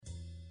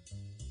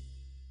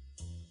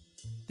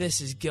This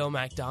is Gil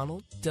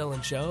MacDonald, Dylan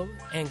Jobe,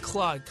 and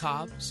Claude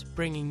Cobbs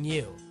bringing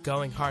you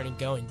Going Hard and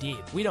Going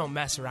Deep. We don't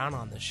mess around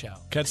on this show.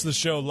 Catch the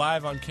show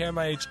live on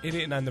KMIH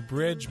 889 The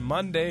Bridge,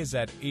 Mondays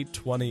at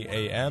 8:20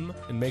 a.m.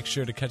 And make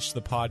sure to catch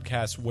the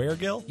podcast where,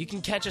 Gil? You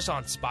can catch us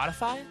on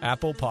Spotify,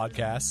 Apple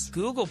Podcasts,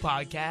 Google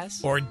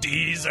Podcasts, or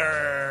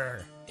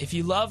Deezer. If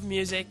you love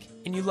music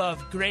and you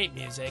love great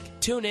music,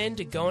 tune in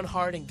to Going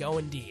Hard and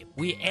Going Deep.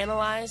 We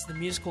analyze the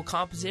musical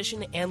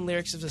composition and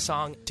lyrics of the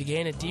song to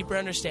gain a deeper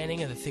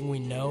understanding of the thing we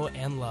know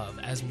and love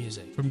as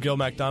music. From Gil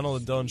MacDonald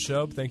and Dylan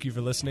Shobe, thank you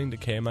for listening to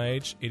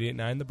KMIH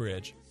 889 The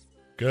Bridge.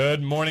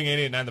 Good morning,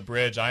 889 The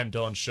Bridge. I am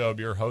Dylan Shobe,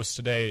 your host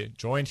today,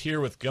 joined here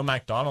with Gil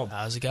MacDonald.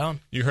 How's it going?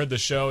 You heard the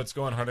show. It's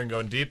Going Hard and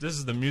Going Deep. This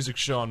is the music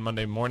show on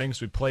Monday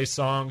mornings. We play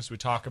songs, we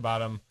talk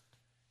about them,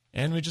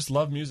 and we just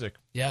love music.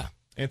 Yeah.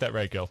 Ain't that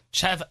right, Gil?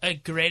 Just have a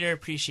greater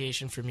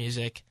appreciation for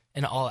music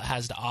and all it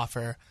has to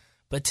offer.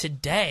 But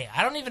today,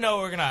 I don't even know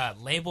what we're going to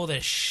label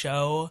this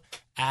show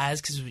as,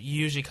 because we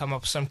usually come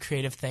up with some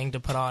creative thing to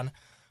put on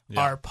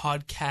our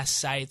podcast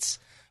sites.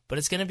 But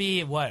it's going to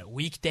be, what,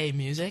 weekday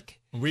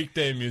music?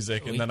 Weekday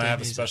music, and then I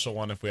have a special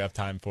one if we have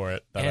time for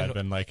it that I've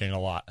been liking a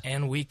lot.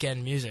 And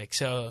weekend music.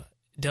 So,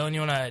 Dylan, you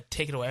want to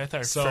take it away with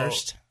our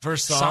first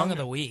song of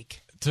the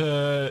week?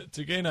 To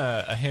gain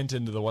a hint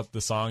into what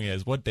the song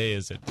is, what day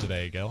is it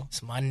today, Gil?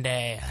 It's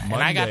Monday. And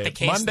I got the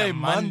case of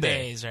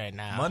Mondays right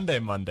now.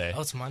 Monday.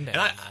 Oh, it's Monday.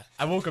 And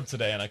I woke up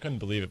today and I couldn't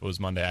believe it was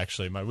Monday,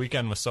 actually. My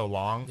weekend was so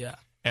long. Yeah.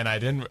 And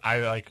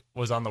I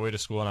was on the way to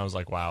school and I was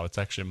like, wow, it's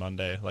actually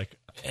Monday. Like,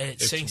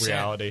 it's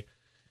reality.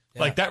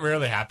 Yeah. Like, that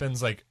rarely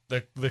happens. Like,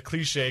 the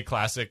cliche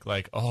classic,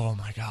 like, oh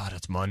my God,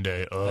 it's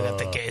Monday. I got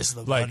the case of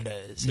the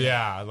Mondays.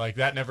 Yeah, like,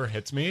 that never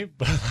hits me.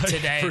 But like,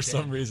 today, for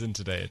some reason,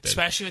 today it did.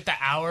 Especially with the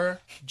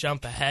hour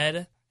jump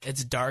ahead.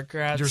 It's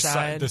darker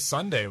outside. The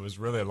Sunday was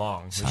really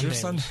long. Was your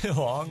Sunday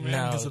long, man?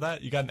 No. Because of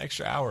that? You got an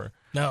extra hour.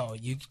 No,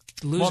 you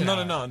lose an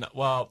hour. No.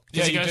 Well,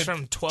 yeah, it goes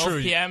from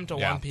 12 p.m. to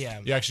 1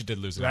 p.m. You actually did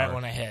lose an hour. Right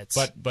when it hits.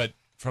 But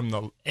from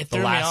the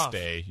last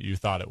day, you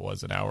thought it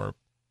was an hour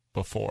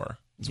before,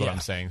 is what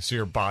I'm saying. So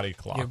your body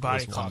clock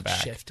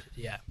shifted.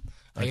 Yeah.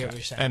 I get what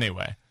you're saying.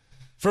 Anyway,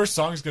 first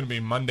song is going to be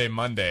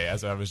Monday,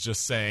 as I was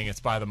just saying. It's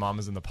by the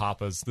Mamas and the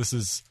Papas. This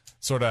is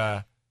sort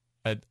of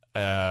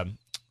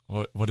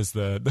what is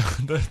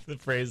the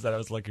phrase that I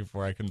was looking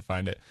for? I couldn't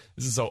find it.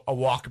 This is a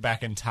walk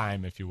back in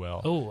time, if you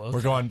will. Oh, okay.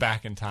 We're going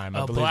back in time.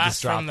 I believe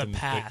this dropped in the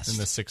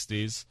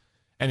 60s.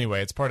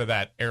 Anyway, it's part of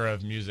that era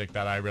of music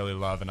that I really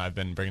love and I've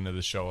been bringing to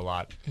the show a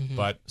lot. Mm-hmm.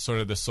 But sort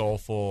of the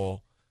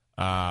soulful,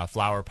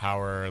 flower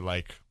power,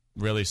 like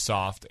really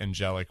soft,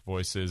 angelic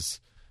voices.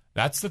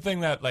 That's the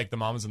thing that like the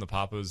Mamas and the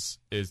Papas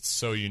is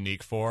so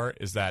unique for,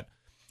 is that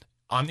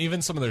on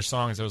even some of their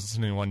songs, I was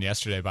listening to one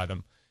yesterday by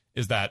them,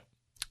 is that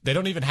they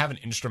don't even have an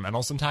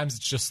instrumental sometimes.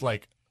 It's just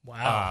like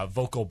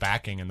vocal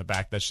backing in the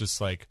back that's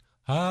just like,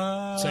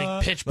 it's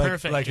like pitch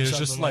perfect. Like it's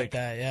just like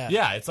that, yeah.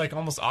 Yeah, it's like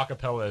almost a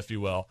cappella, if you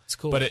will. It's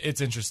cool. But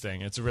it's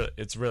interesting. It's a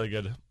really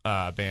good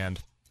band,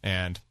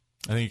 and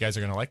I think you guys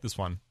are going to like this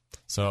one.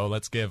 So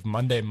let's give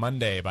Monday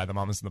by the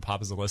Mamas and the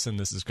Papas a listen.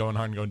 This is Going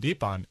Hard and Going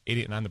Deep on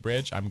 889 The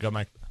Bridge. I'm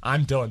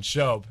Dylan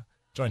Shobe,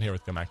 joined here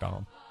with Gil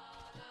MacDonald.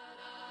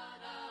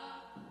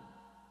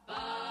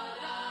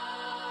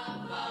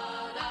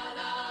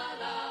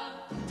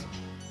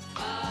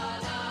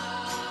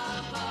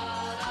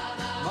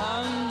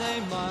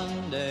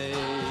 Monday,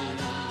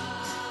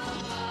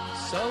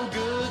 so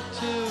good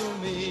to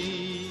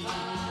me.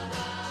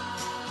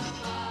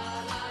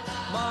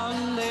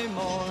 Monday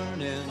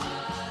morning,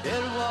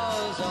 it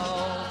was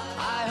all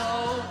I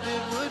hoped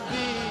it would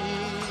be.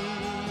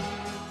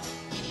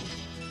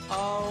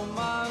 Oh,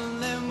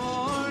 Monday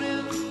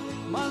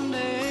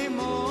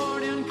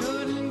morning,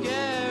 couldn't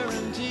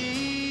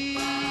guarantee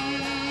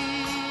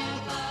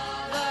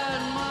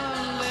that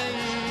Monday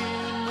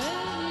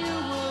evening you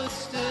would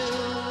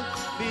still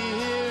be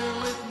here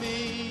with me.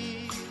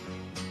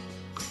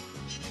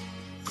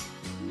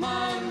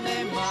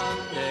 Monday,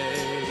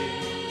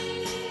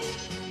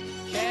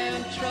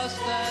 can't trust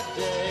that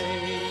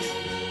day.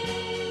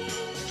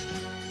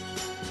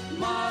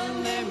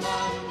 Monday,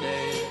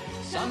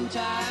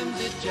 sometimes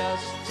it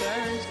just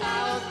turns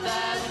out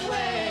that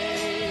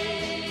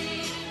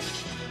way.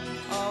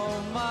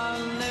 Oh,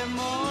 Monday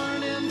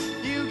morning,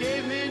 you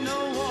gave me no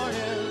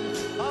warning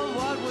of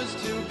what was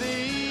to be.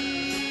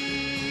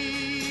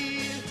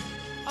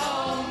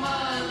 Oh,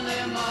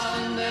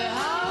 Monday,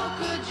 how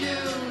could you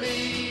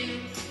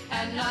leave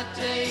and not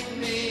take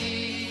me?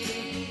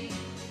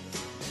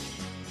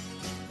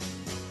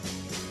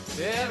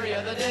 Every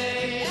other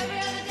day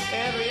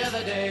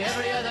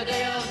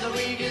of the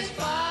week is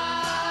fine,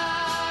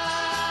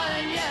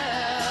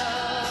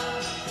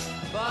 yeah.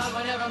 But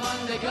whenever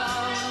Monday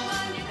comes,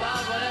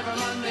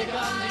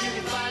 you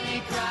can find me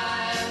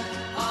crying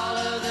all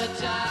of the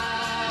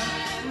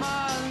time.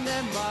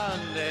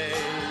 Monday,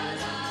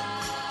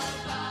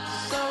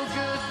 so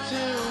good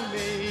to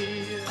me.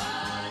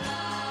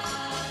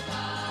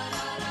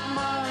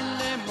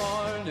 Monday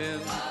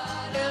morning,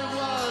 it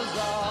was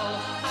all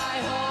I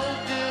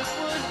hoped it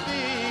would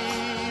be.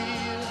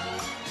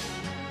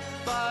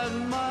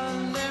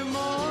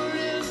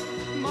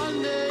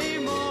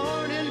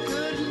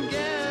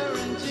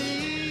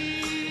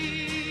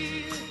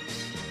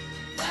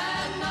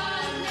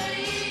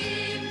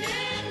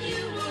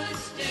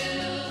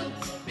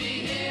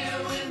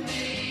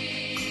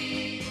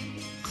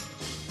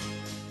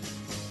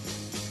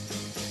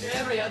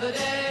 every other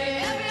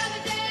day, every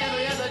other day,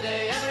 every other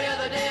day, every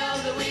other day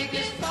of the week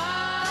is fine,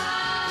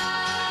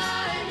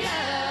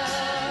 yeah.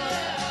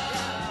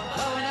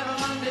 But whenever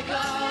Monday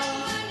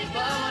comes,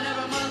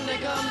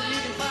 you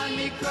can find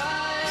me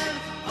crying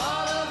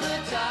all of the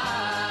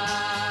time.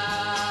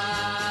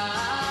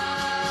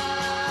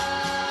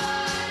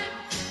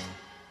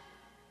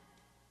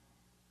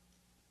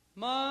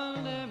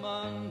 Monday,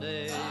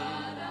 Monday,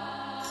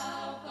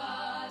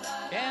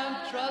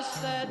 can't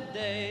trust that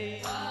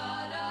day.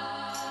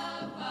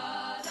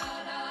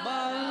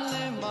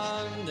 Monday,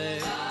 Monday,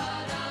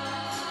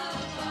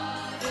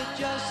 it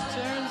just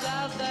turns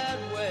out that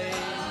way.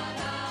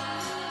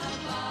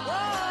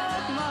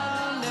 What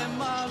Monday,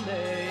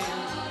 Monday,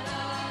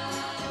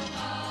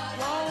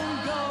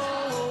 won't go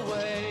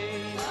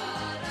away.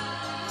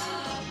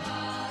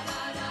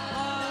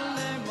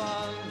 Monday,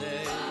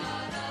 Monday,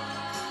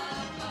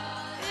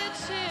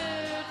 it's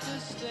here to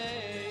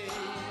stay.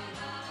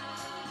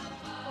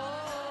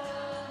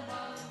 Oh,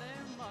 Monday,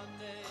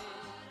 Monday.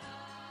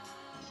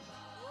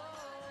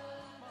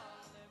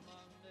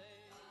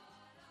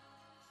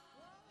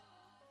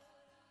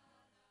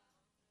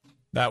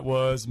 That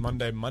was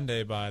Monday,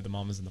 Monday by the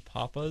Mamas and the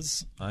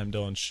Papas. I'm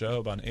Dylan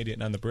Show on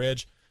 88.9 The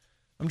Bridge.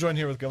 I'm joined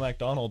here with Gil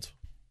MacDonald.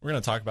 We're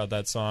going to talk about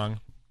that song.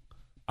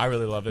 I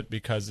really love it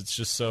because it's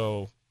just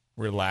so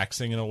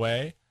relaxing in a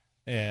way,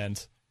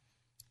 and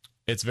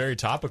it's very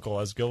topical,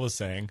 as Gil was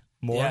saying.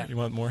 More? Yeah. You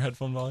want more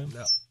headphone volume?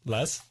 No.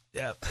 Less?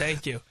 Yeah,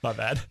 thank you. My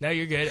bad. No,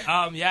 you're good.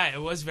 Yeah,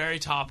 it was very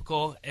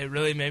topical. It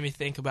really made me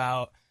think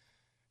about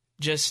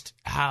just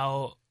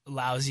how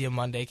lousy a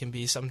Monday can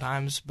be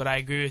sometimes, but I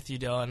agree with you,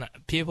 Dylan.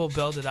 People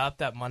build it up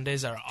that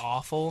Mondays are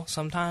awful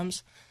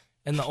sometimes,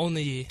 and the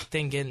only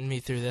thing getting me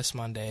through this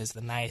Monday is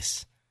the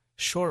nice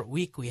short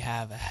week we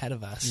have ahead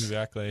of us.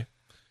 Exactly.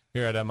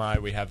 Here at MI,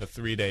 we have a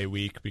 3-day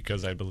week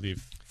because I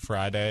believe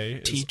Friday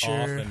is Teacher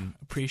off and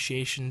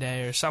Appreciation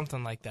Day or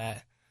something like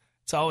that.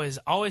 It's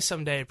always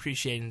someday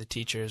appreciating the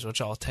teachers,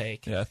 which I'll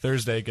take. Yeah,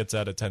 Thursday gets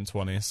out at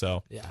 10:20,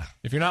 so yeah.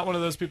 If you're not one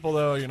of those people,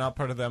 though, you're not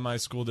part of the MI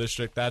school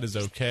district, that is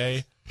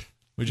okay.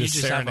 We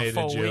just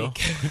serenaded you.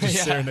 We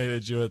just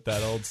serenaded you with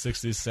that old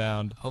 60s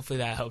sound. Hopefully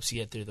that helps you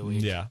get through the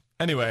week. Yeah.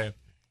 Anyway,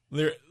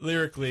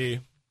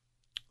 lyrically,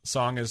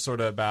 song is sort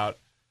of about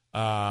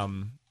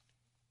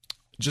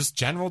just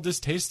general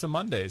distaste to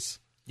Mondays.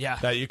 Yeah.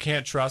 That you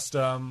can't trust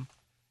them.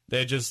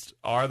 They just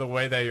are the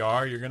way they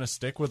are. You're going to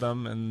stick with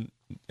them,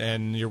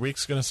 and your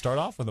week's going to start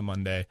off with a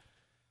Monday.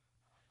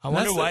 I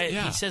wonder why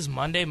he says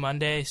Monday,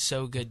 Monday,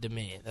 so good to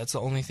me. That's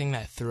the only thing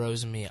that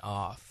throws me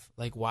off.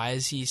 Like, why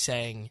is he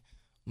saying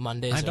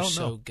Mondays are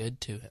so good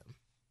to him?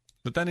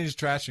 But then he's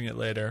trashing it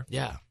later.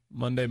 Yeah.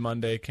 Monday,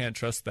 Monday, can't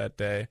trust that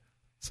day.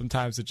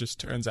 Sometimes it just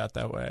turns out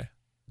that way.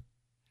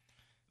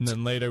 And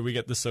then later we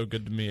get the so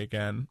good to me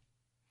again.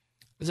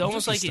 It's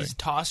almost like he's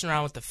tossing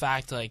around with the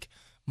fact, like,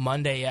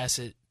 Monday, yes,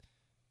 it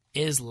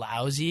is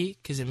lousy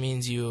because it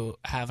means you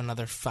have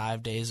another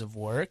 5 days of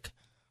work,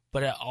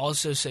 but it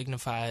also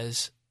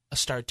signifies a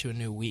start to a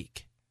new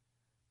week.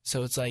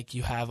 So it's like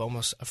you have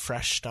almost a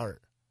fresh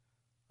start.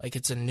 Like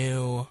it's a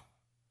new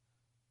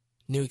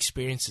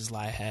experiences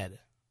lie ahead.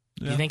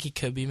 Yeah. Do you think he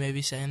could be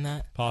maybe saying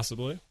that?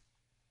 Possibly.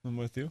 I'm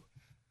with you.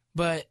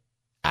 But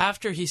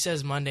after he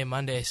says Monday,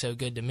 Monday, so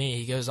good to me,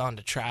 he goes on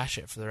to trash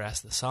it for the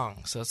rest of the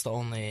song. So it's the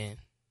only...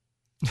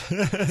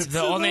 it's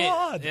the only...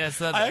 Yeah,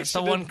 it's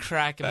the one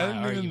crack in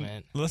my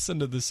argument. Listen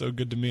to this so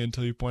good to me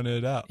until you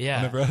pointed it out. Yeah.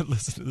 Whenever I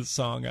listen to the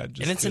song, I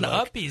just... And it's an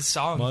upbeat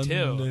song,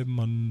 too.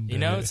 Monday. You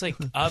know, it's like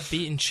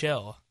upbeat and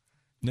chill.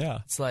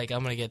 Yeah. It's like,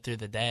 I'm going to get through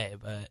the day,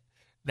 but...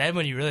 Then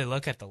when you really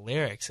look at the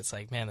lyrics, it's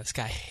like, man, this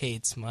guy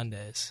hates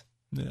Mondays.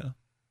 Yeah.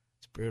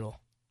 It's brutal.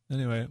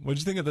 Anyway, what did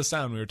you think of the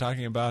sound? We were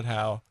talking about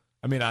how,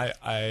 I mean,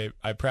 I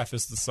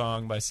prefaced the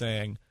song by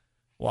saying,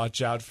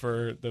 watch out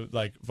for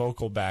the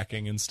vocal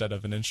backing instead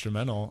of an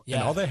instrumental. Yeah.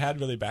 And all they had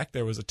really back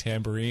there was a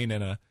tambourine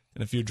and a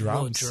few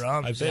drums.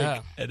 I think.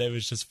 Yeah. And it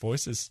was just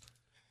voices.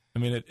 I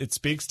mean, it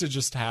speaks to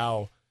just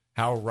how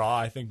raw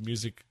I think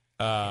music,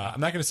 I'm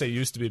not going to say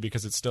used to be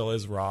because it still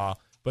is raw,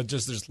 but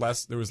just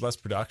there was less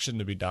production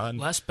to be done.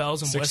 Less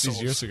bells and 60 whistles.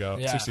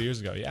 60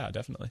 years ago, yeah,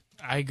 definitely.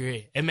 I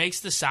agree. It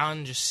makes the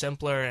sound just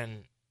simpler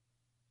and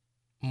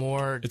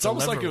more It's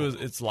almost like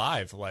it's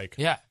live. Like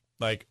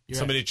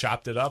somebody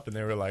chopped it up and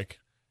they were like,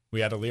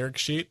 we had a lyric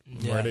sheet,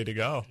 ready to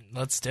go.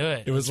 Let's do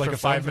it. It was like a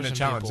 5-minute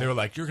challenge. People. They were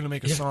like, you're going to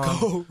make a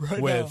song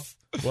with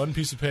one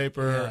piece of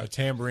paper, a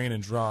tambourine,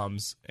 and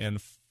drums,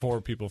 and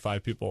 5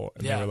 people.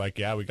 And they were like,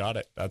 yeah, we got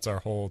it. That's our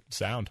whole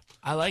sound.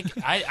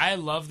 I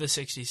love the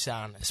 60s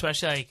sound,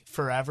 especially like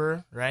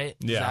Forever, right?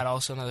 Yeah. Is that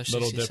also another 60s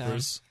Little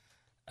Dippers.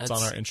 sound? It's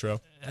on our intro.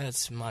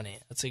 That's money.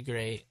 It's a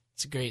great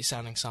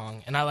sounding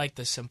song. And I like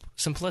the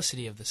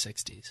simplicity of the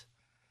 60s.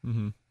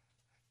 Mm-hmm.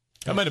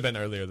 That might have been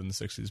earlier than the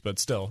 60s, but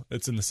still,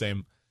 it's in the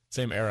same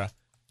era.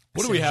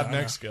 What do we have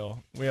next,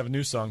 Gil? We have a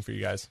new song for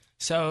you guys.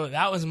 So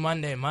that was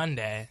Monday,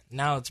 Monday.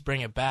 Now let's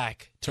bring it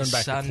back. Turn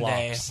back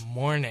Sunday the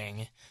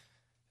morning.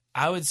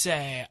 I would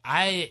say,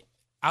 I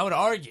would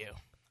argue,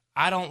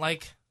 I don't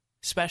like,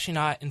 especially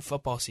not in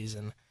football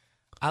season,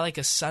 I like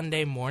a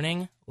Sunday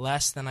morning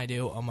less than I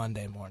do a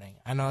Monday morning.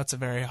 I know that's a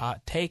very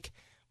hot take,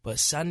 but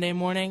Sunday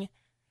morning,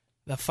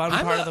 the fun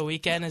part of the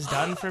weekend is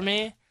done for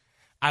me.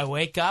 I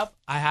wake up,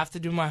 I have to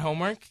do my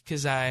homework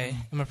because I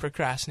am a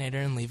procrastinator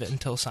and leave it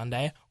until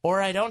Sunday,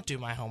 or I don't do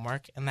my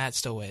homework, and that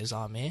still weighs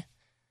on me.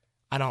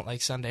 I don't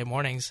like Sunday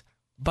mornings,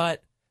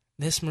 but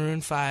this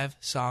Maroon 5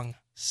 song,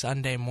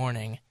 Sunday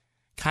Morning,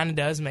 kind of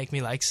does make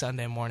me like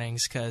Sunday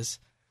mornings because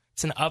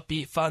it's an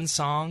upbeat, fun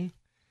song.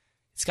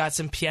 It's got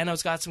some piano,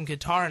 it's got some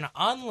guitar, and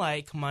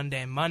unlike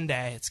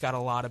Monday, it's got a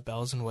lot of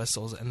bells and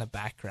whistles in the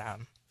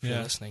background.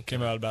 Listening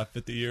came out about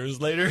 50 years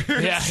later.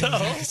 Yeah,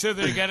 so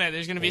there's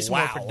gonna be some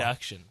more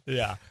production.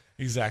 Yeah,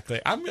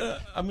 exactly. I'm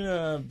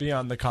gonna be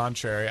on the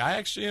contrary. I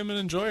actually am an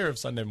enjoyer of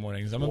Sunday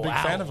mornings. I'm a big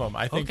fan of them.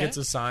 I think it's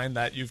a sign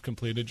that you've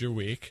completed your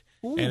week,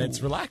 and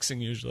it's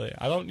relaxing. Usually,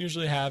 I don't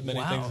usually have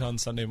many things on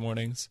Sunday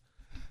mornings.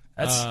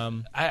 That's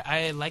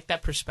I like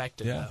that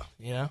perspective, though.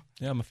 You know?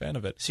 Yeah, I'm a fan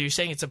of it. So you're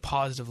saying it's a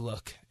positive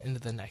look into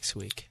the next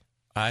week?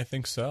 I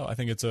think so. I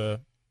think it's a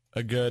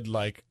good,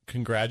 like,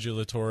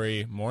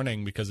 congratulatory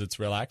morning because it's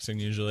relaxing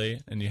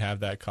usually, and you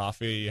have that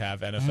coffee, you have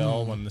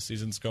NFL when the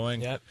season's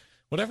going. Yep.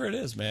 Whatever it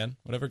is, man.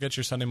 Whatever gets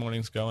your Sunday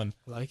mornings going.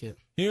 I like it.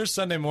 Here's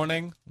Sunday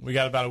morning. We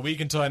got about a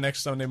week until our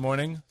next Sunday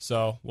morning,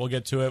 so we'll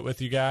get to it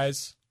with you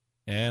guys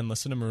and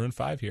listen to Maroon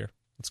 5 here.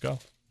 Let's go.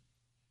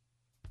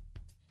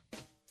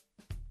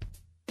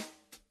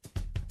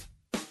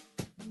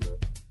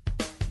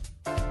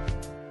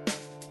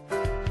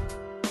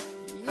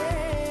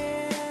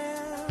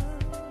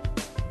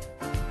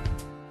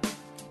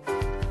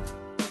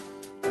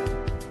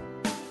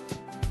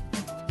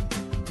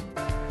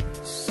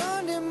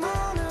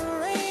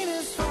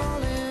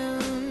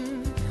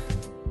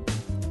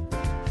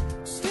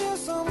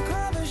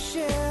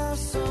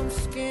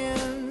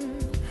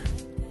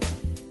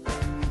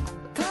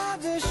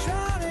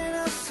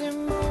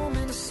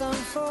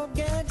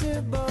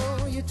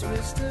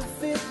 Twist to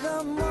fit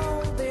the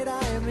mold that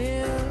I am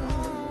in.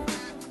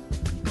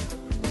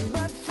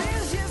 But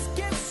things just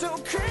get so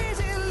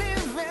crazy,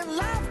 living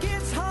life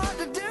gets hard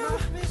to do.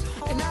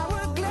 And I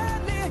would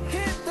gladly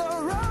hit the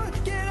road,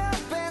 get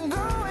up and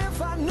go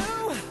if I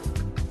knew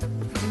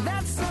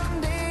that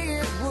someday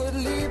it would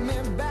lead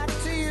me back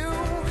to you.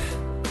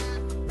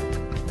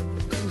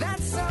 That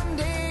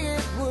someday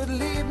it would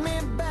lead me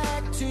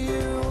back to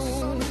you.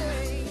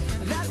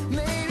 That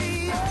maybe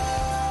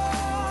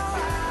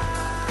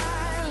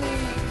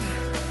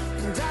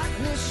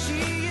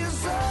she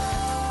is all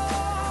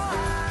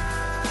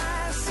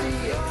I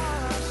see.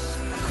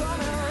 Come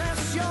and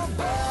rest your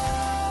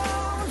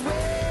bones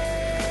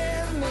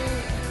with me,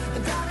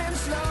 darling,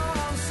 slow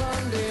on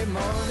Sunday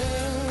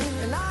morning.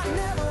 And I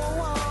never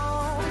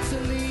want to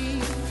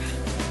leave.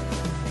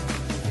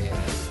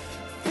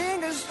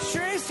 Fingers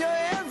trace your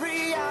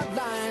every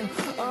outline.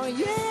 Oh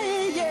yeah.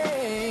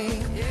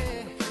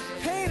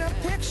 Paint a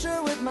picture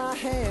with my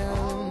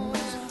hands.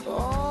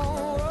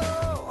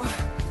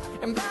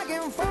 And back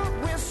and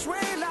forth we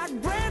sway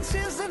like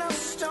branches in a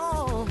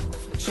storm.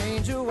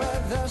 Change of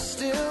weather,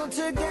 still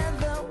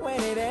together when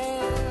it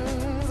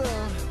ends.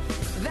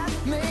 That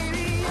may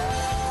be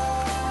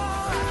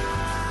all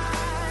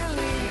I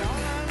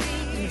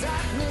need.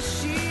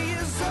 Darkness, she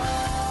is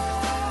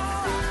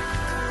all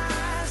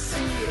I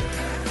see.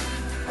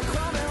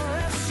 Come and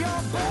rest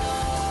your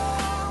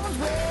bones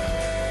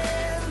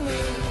with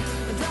me,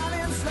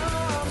 darling, slow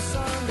on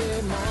Sunday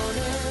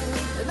morning.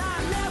 And I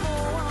never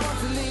want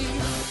to leave.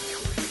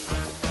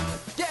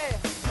 Yeah.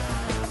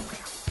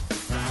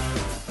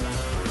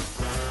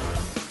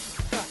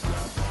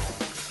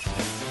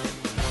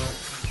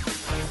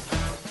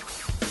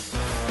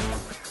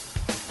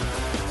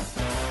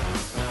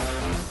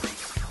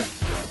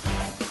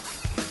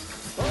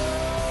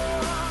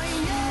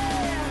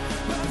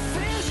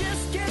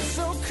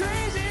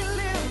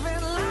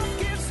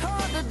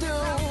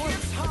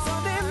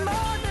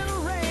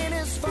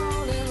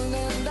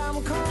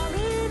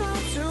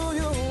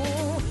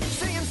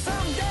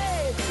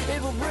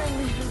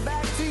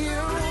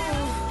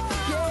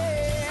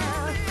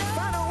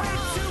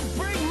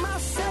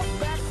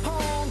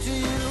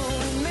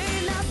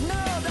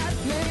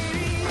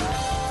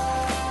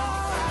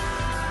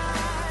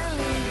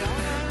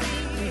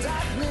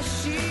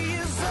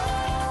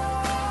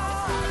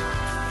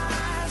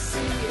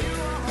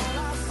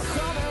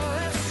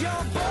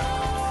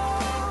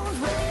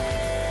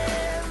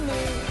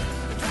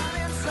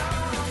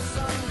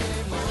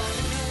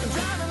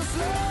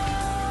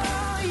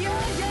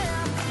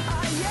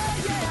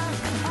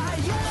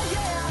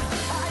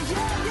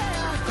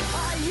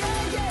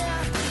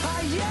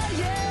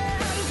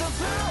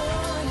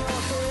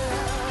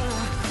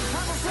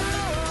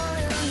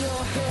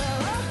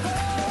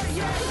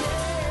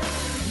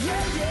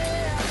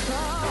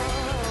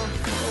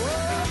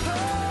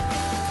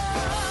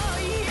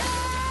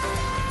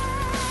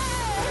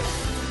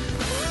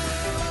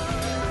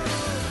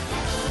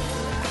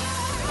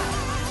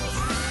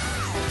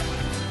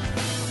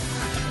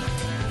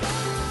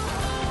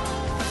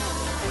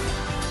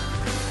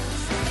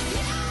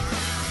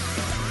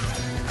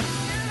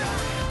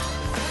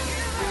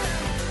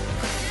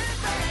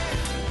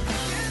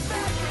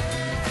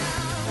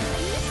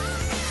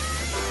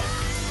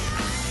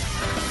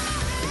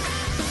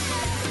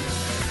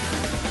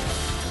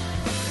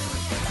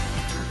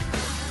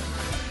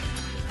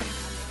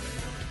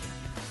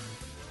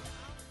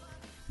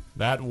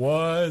 That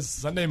was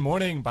Sunday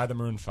Morning by the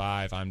Maroon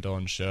 5. I'm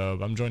Dylan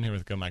Shobe. I'm joined here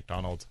with Gil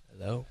MacDonald.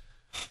 Hello.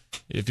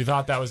 If you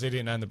thought that was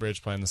 88.9 The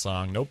Bridge playing the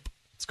song, nope.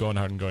 It's Going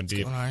Hard and Going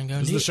Deep.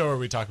 This is the show where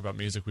we talk about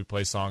music. We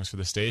play songs for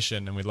the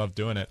station, and we love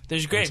doing it.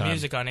 There's great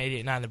music on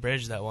 88.9 The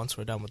Bridge that once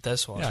we're done with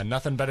this one. Yeah,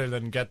 nothing better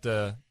than to get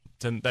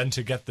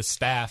the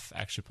staff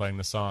actually playing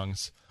the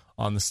songs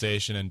on the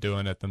station and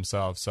doing it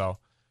themselves. So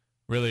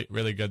really,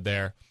 really good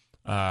there.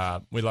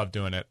 We love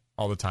doing it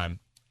all the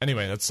time.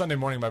 Anyway, that's Sunday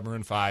Morning by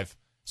Maroon 5.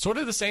 Sort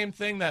of the same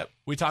thing that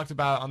we talked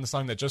about on the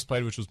song that just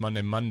played, which was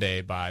Monday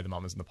Monday by the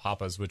Mamas and the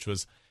Papas, which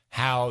was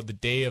how the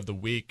day of the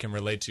week can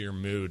relate to your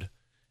mood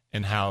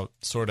and how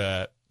sort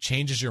of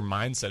changes your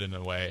mindset in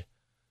a way.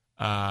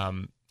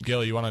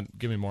 Gil, you want to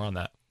give me more on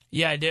that?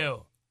 Yeah, I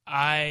do.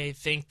 I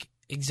think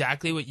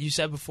exactly what you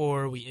said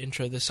before we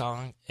intro the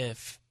song,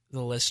 if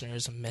the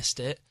listeners missed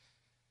it.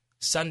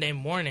 Sunday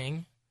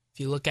morning, if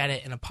you look at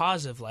it in a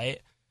positive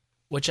light,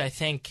 which I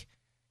think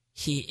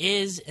he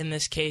is in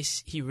this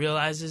case, he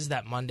realizes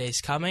that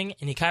Monday's coming,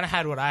 and he kind of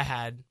had what I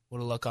had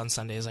with a look on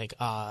Sundays, like,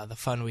 the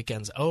fun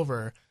weekend's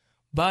over.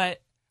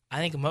 But I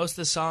think most of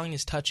the song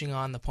is touching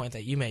on the point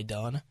that you made,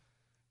 Dylan.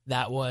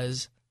 That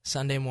was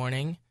Sunday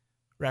morning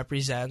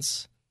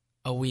represents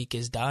a week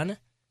is done.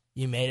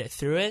 You made it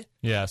through it.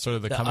 Yeah, sort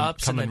of the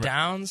ups and the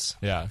downs.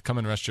 Yeah, come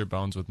and rest your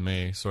bones with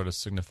me, sort of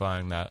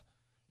signifying that,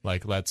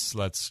 like, let's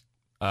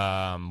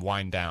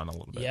wind down a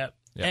little bit. Yep.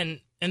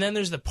 And then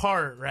there's the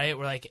part, right,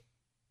 where, like,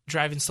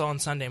 driving slow on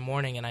Sunday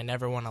morning and I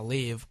never want to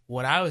leave.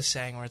 What I was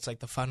saying, where it's like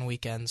the fun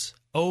weekend's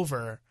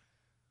over,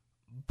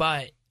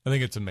 but I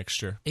think it's a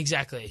mixture.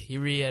 Exactly. He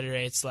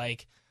reiterates,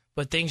 like,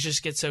 but things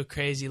just get so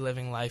crazy,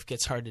 living life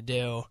gets hard to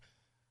do.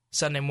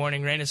 Sunday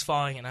morning, rain is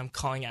falling, and I'm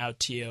calling out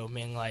to you,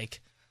 meaning,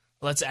 like,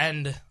 let's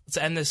end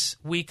this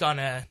week on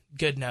a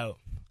good note.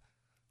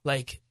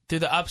 Like, through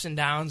the ups and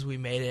downs, we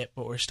made it,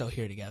 but we're still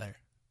here together.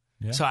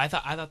 Yeah. So I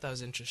thought that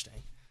was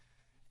interesting.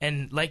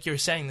 And like you were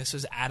saying, this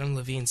was Adam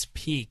Levine's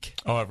peak.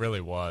 Oh, it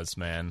really was,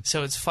 man.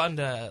 So it's fun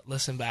to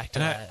listen back to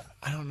that.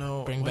 I don't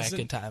know. Bring back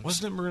good times.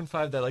 Wasn't it Maroon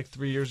 5 that, like,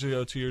 2 years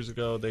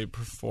ago, they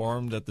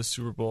performed at the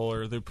Super Bowl,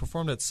 or they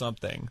performed at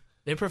something?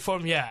 They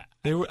performed, yeah.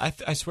 They were.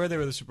 I swear they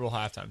were the Super Bowl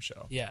halftime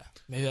show. Yeah,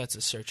 maybe that's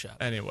a search up.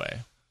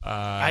 Anyway.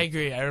 I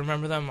agree. I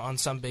remember them on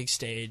some big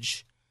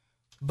stage,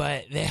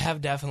 but they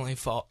have definitely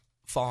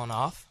fallen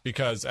off.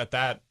 Because at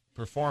that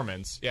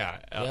performance,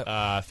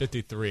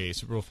 53,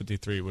 Super Bowl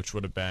 53, which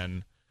would have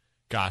been,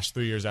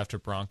 3 years after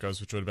Broncos,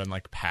 which would have been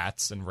like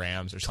Pats and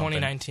Rams or something.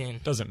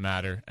 2019. Doesn't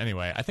matter.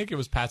 Anyway, I think it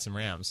was Pats and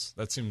Rams.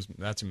 That seems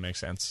make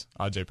sense.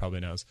 AJ probably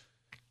knows.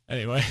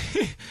 Anyway,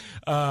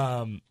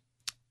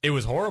 it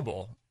was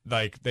horrible.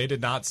 Like, they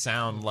did not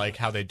sound like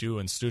how they do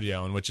in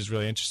studio, and which is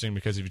really interesting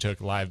because if you took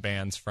live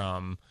bands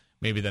from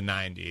maybe the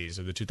 90s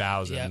or the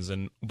 2000s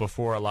and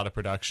before a lot of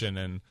production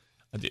and,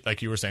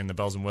 like you were saying, the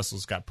bells and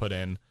whistles got put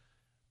in,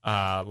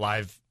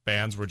 live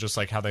bands were just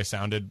like how they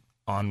sounded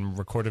on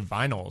recorded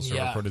vinyls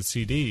or recorded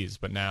CDs,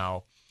 but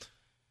now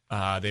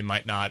they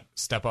might not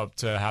step up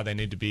to how they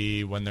need to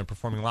be when they're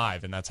performing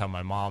live, and that's how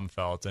my mom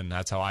felt, and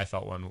that's how I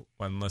felt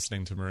when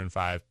listening to Maroon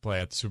 5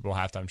 play at the Super Bowl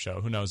halftime show.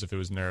 Who knows if it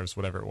was nerves,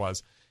 whatever it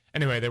was.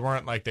 Anyway, they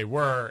weren't like they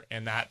were,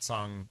 and that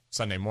song,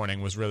 Sunday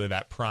Morning, was really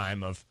that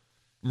prime of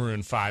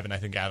Maroon 5, and I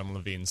think Adam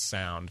Levine's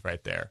sound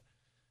right there.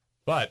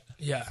 But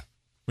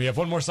we have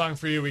one more song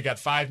for you. We got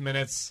 5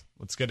 minutes.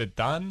 Let's get it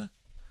done.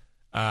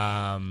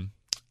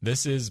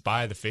 This is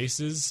by The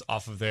Faces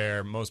off of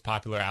their most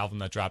popular album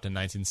that dropped in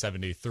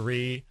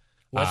 1973.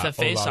 What's the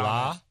face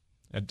on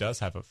it? It does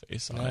have a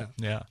face on it.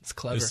 Yeah. It's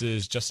clever. This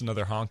is Just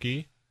Another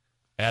Honky.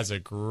 It has a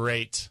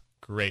great,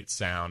 great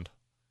sound.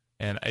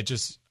 And I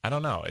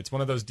don't know. It's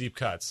one of those deep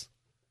cuts.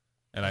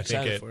 And I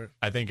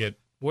think it.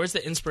 Where's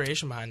the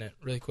inspiration behind it,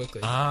 really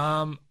quickly?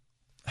 I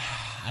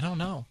don't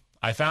know.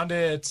 I found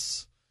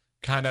it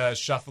kind of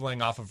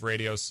shuffling off of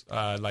radios,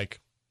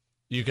 like,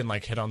 you can,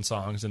 like, hit on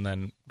songs and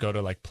then go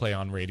to, like, play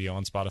on radio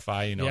on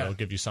Spotify. You know, it'll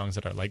give you songs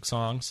that are like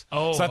songs.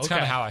 Oh, so that's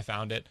kind of how I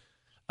found it.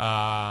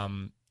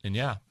 And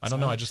yeah, I don't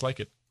know. I just like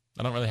it.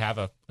 I don't really have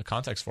a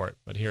context for it,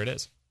 but here it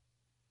is.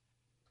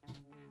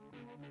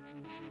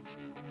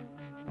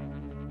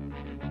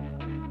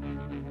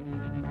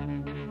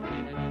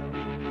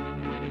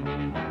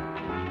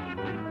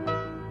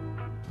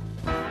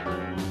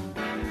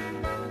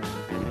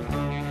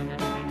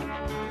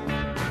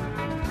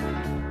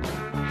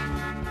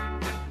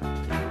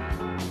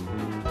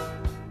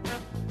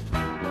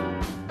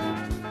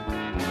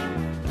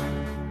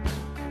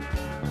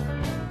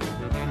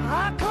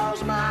 I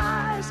close my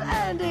eyes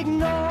and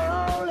ignore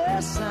all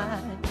the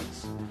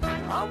signs.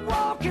 I'm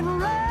walking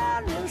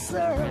around in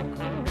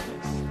circles.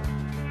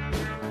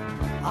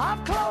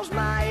 I've closed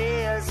my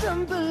ears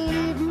and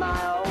believe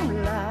my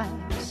own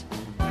lies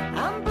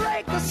and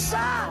break the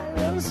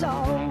silence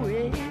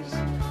always.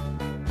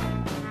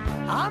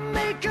 I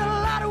make a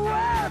lot of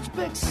words,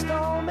 big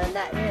storm in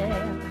the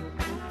air.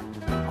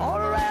 All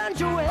around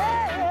your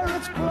hair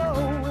it's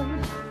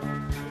blowing.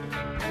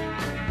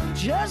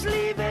 Just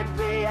leave it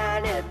be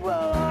and it will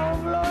all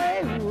blow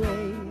away.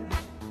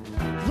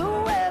 The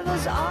weather's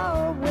is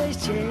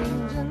always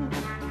changing.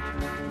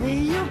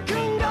 You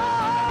can go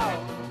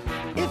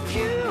if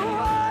you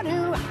want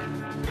to.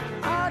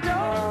 I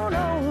don't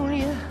own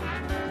you.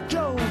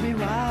 Go be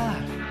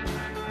wild.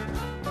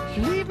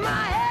 Leave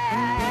my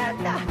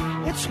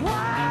hand, it's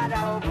wide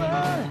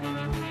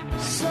open.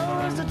 So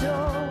is the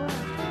door,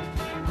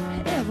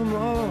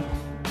 evermore.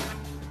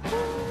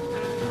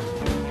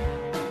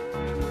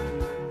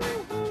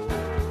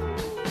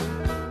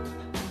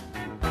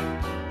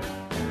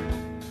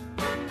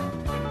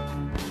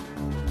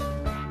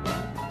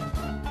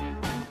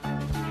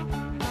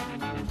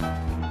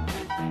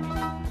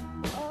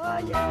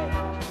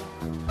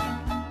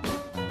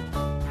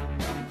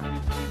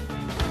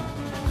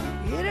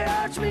 It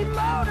hurts me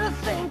more to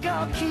think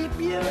I'll keep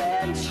you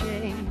in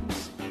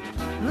chains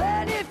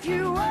than if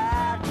you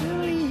were to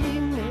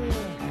leave me.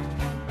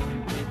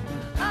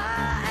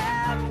 I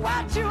am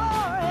what you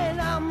are and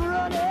I'm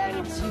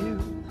running to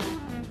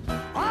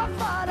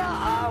off on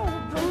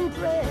an open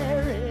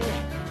prairie.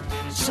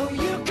 So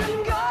you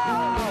can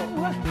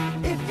go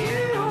if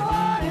you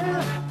want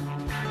to.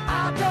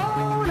 I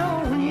don't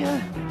own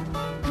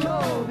you.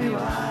 Go be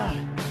wild.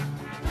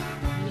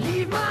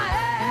 Leave my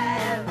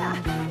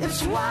hand,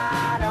 it's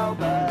wide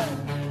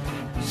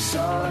open.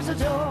 So is the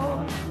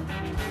door,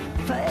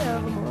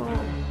 forevermore.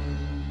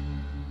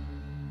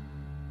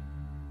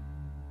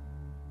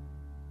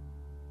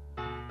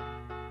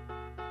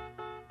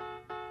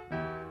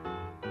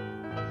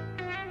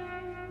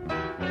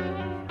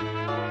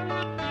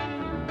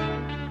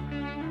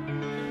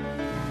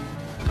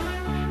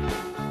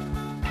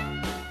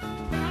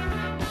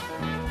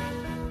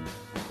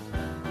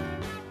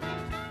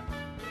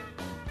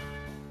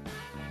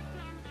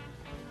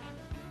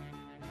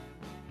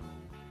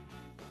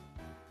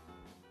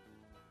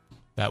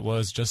 That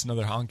was Just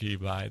Another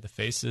Honky by The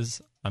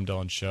Faces. I'm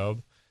Dylan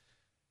Shobe.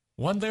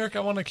 One lyric I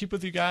want to keep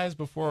with you guys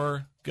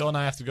before Gill and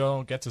I have to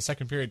go get to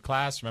second period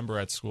class. Remember,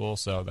 at school,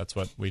 so that's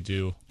what we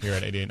do here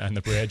at 88.9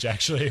 The Bridge,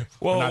 actually.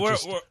 Well,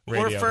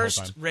 we're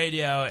first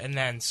radio and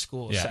then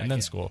school. Yeah, second. And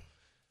then school.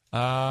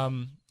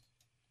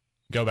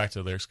 Go back to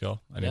the lyrics, Gill.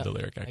 I need the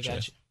lyric, actually. I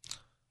got you.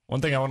 One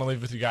thing I want to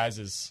leave with you guys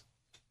is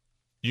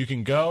you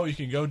can go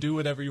do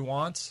whatever you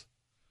want.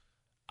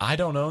 I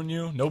don't own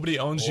you. Nobody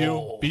owns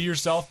you. Be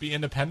yourself. Be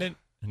independent.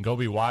 And go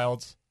be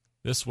wild.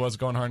 This was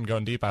Going Hard and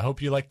Going Deep. I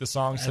hope you liked the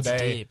songs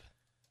today. Deep.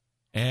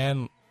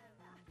 And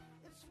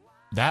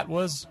that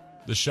was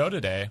the show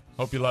today.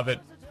 Hope you love it.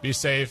 Be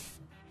safe.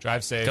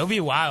 Drive safe. Go be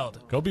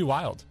wild. Go be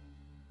wild.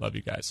 Love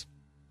you guys.